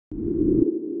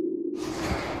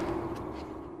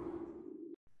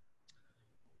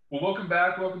Well, welcome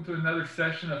back. Welcome to another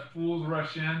session of Fools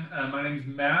Rush In. My name is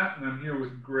Matt, and I'm here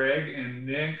with Greg and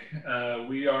Nick.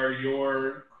 We are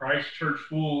your Christ Church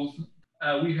Fools.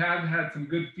 We have had some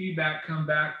good feedback come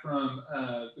back from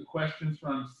the questions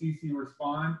from CC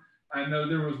Respond. I know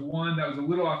there was one that was a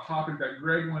little off topic that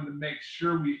Greg wanted to make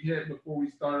sure we hit before we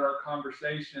started our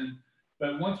conversation.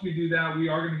 But once we do that, we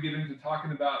are going to get into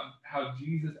talking about how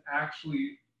Jesus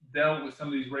actually dealt with some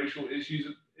of these racial issues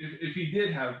if he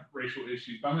did have racial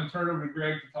issues. But I'm going to turn it over to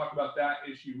Greg to talk about that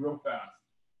issue real fast.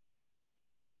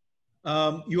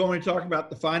 You want me to talk about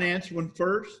the finance one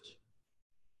first?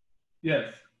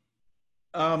 Yes.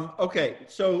 Okay,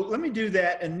 so let me do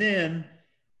that, and then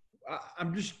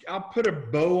I'll put a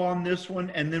bow on this one,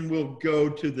 and then we'll go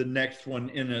to the next one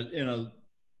in a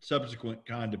subsequent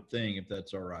kind of thing, if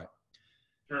that's all right.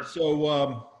 Sure. So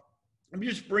let me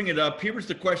just bring it up. Here was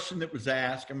the question that was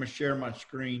asked. I'm going to share my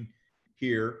screen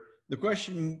here. The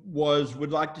question was,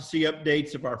 would like to see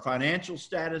updates of our financial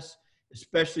status,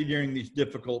 especially during these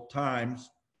difficult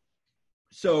times.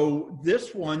 So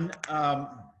this one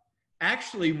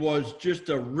actually was just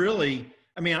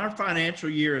our financial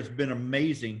year has been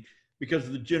amazing because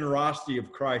of the generosity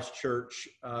of Christ Church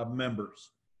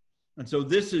members. And so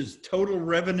this is total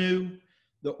revenue.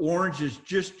 The orange is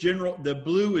just the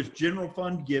blue is general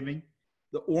fund giving.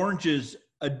 The orange is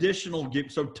additional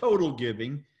give, so total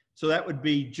giving. So that would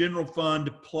be general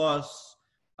fund plus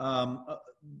the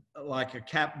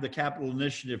capital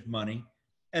initiative money.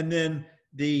 And then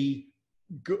the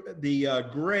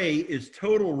gray is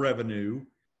total revenue,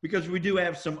 because we do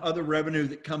have some other revenue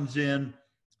that comes in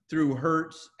through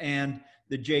Hertz and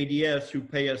the JDS, who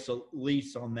pay us a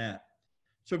lease on that.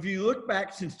 So if you look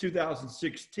back since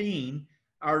 2016,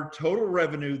 our total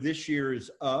revenue this year is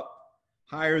up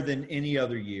higher than any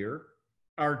other year.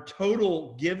 Our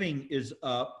total giving is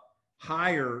up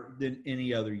higher than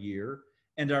any other year.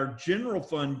 And our general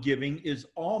fund giving is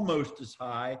almost as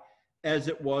high as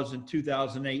it was in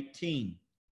 2018.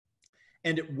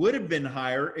 And it would have been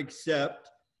higher, except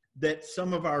that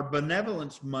some of our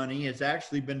benevolence money has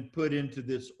actually been put into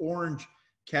this orange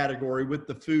category with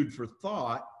the food for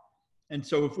thought. And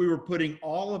so if we were putting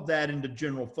all of that into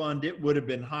general fund, it would have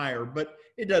been higher, but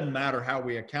it doesn't matter how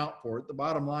we account for it. The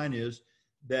bottom line is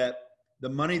that the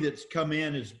money that's come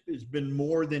in has been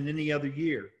more than any other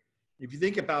year. If you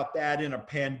think about that in a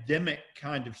pandemic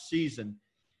kind of season,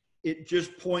 it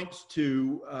just points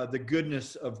to the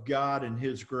goodness of God and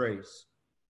his grace.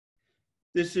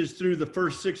 This is through the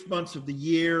first 6 months of the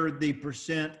year, the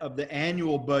percent of the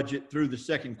annual budget through the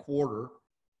second quarter.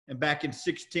 And back in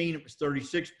 16, it was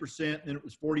 36%, then it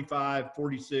was 45,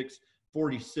 46,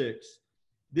 46.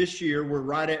 This year, we're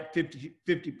right at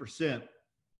 50%,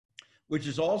 which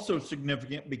is also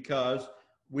significant because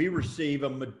we receive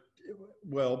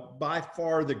by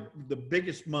far the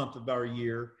biggest month of our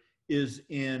year is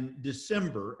in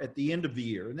December at the end of the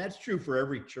year. And that's true for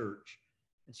every church.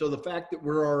 And so the fact that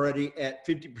we're already at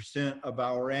 50% of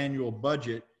our annual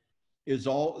budget is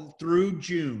all through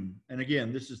June. And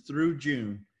again, this is through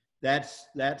June. That's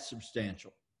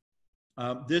substantial.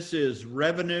 This is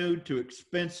revenue to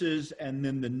expenses and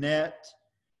then the net.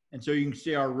 And so you can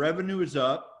see our revenue is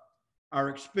up. Our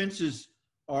expenses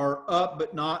are up,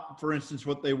 but not, for instance,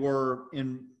 what they were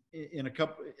in a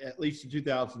couple, at least in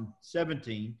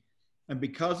 2017. And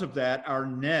because of that, our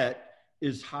net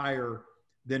is higher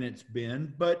than it's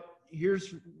been. But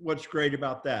here's what's great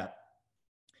about that.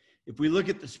 If we look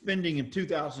at the spending in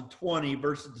 2020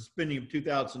 versus the spending of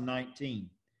 2019,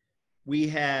 we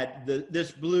had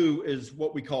this blue is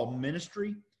what we call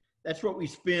ministry. That's what we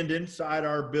spend inside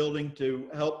our building to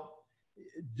help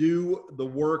do the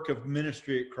work of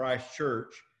ministry at Christ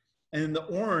Church. And the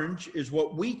orange is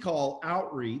what we call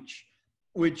outreach,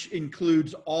 which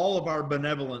includes all of our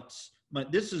benevolence.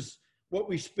 This is what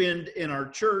we spend in our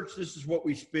church. This is what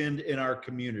we spend in our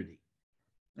community.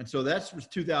 And so that was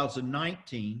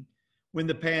 2019. When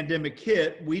the pandemic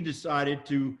hit, we decided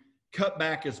to cut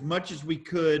back as much as we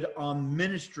could on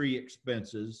ministry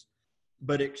expenses,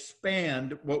 but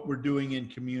expand what we're doing in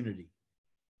community.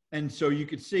 And so you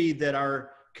could see that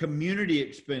our community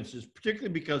expenses,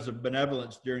 particularly because of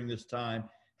benevolence during this time,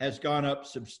 has gone up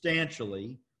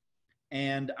substantially,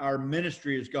 and our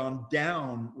ministry has gone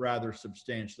down rather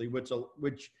substantially,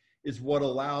 which is what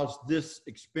allows this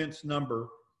expense number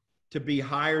to be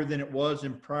higher than it was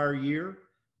in prior year.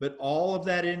 But all of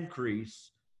that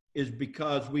increase is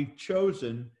because we've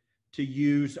chosen to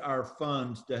use our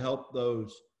funds to help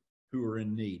those who are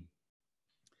in need.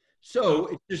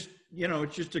 So it's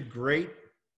just a great,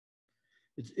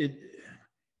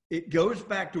 it goes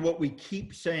back to what we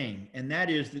keep saying, and that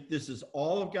is that this is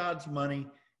all of God's money.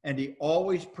 and he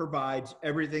always provides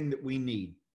everything that we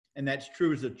need. And that's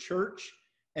true as a church,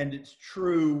 and it's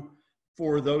true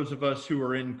for those of us who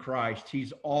are in Christ.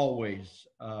 He's always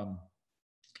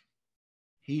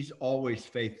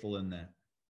faithful in that.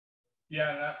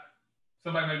 Yeah,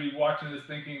 somebody may be watching this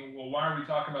thinking, well, why are we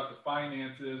talking about the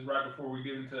finances right before we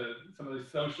get into some of the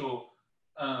social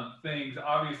things?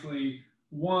 Obviously,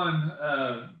 one,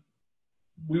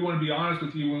 we want to be honest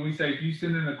with you when we say if you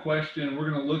send in a question, we're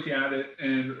going to look at it.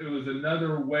 And it was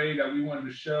another way that we wanted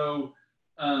to show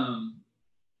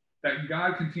that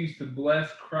God continues to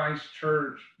bless Christ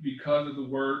Church because of the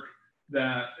work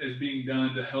that is being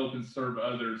done to help and serve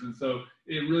others. And so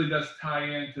it really does tie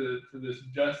into this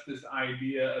justice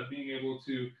idea of being able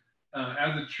to,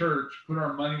 as a church, put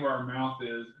our money where our mouth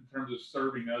is in terms of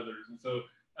serving others. And so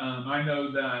I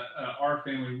know that our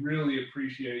family really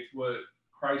appreciates what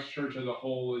Christ Church as a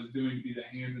whole is doing to be the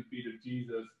hands and feet of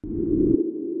Jesus.